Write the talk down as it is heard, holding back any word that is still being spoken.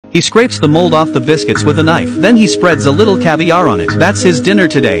He scrapes the mold off the biscuits with a knife. Then he spreads a little caviar on it. That's his dinner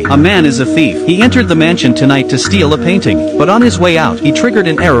today. A man is a thief. He entered the mansion tonight to steal a painting. But on his way out, he triggered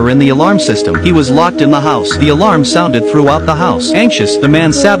an error in the alarm system. He was locked in the house. The alarm sounded throughout the house. Anxious, the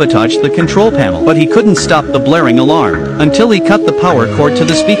man sabotaged the control panel. But he couldn't stop the blaring alarm until he cut the power cord to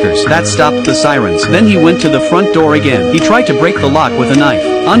the speakers. That stopped the sirens. Then he went to the front door again. He tried to break the lock with a knife.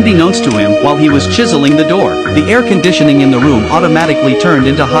 Unbeknownst to him, while he was chiseling the door, the air conditioning in the room automatically turned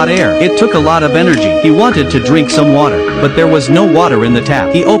into hot air. It took a lot of energy. He wanted to drink some water, but there was no water in the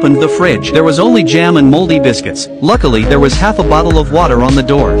tap. He opened the fridge. There was only jam and moldy biscuits. Luckily, there was half a bottle of water on the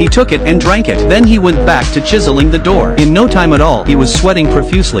door. He took it and drank it. Then he went back to chiseling the door. In no time at all, he was sweating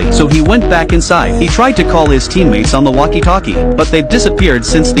profusely, so he went back inside. He tried to call his teammates on the walkie-talkie, but they'd disappeared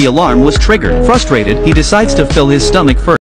since the alarm was triggered. Frustrated, he decides to fill his stomach first.